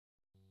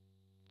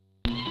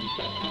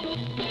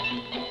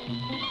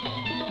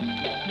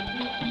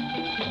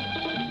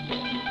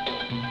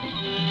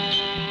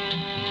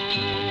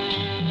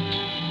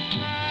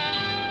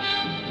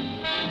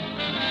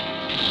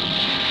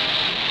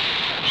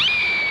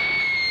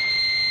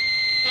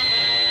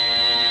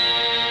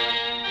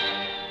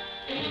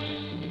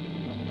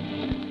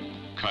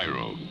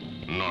Cairo,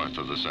 north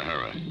of the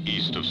Sahara,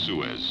 east of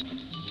Suez.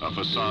 A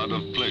facade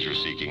of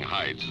pleasure-seeking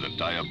hides the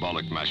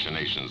diabolic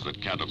machinations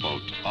that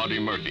catapult Audie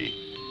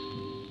Murphy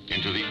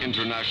into the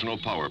international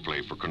power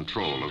play for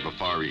control of the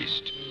Far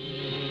East.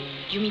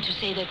 You mean to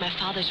say that my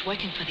father's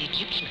working for the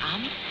Egyptian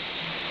army?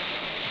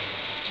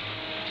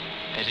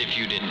 As if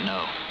you didn't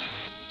know.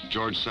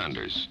 George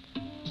Sanders,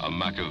 a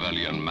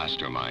Machiavellian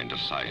mastermind of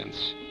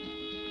science.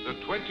 The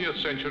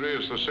 20th century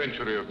is the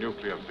century of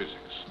nuclear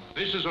physics.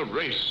 This is a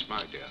race,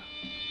 my dear.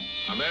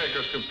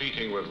 America's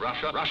competing with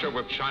Russia, Russia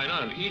with China,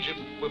 and Egypt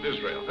with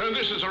Israel. And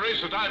this is a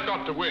race that I've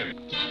got to win.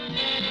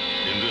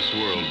 In this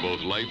world,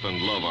 both life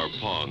and love are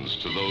pawns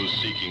to those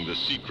seeking the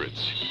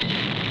secrets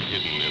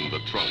hidden in the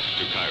trunk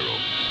to Cairo.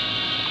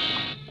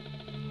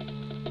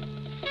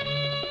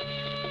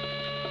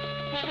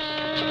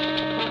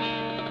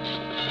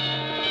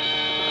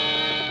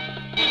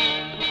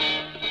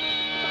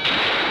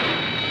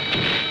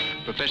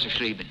 Professor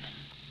Schlieben,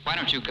 why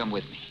don't you come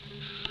with me?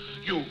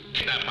 You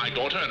kidnapped my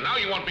daughter, and now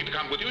you want me to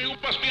come with you? You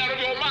must be out of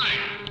your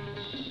mind.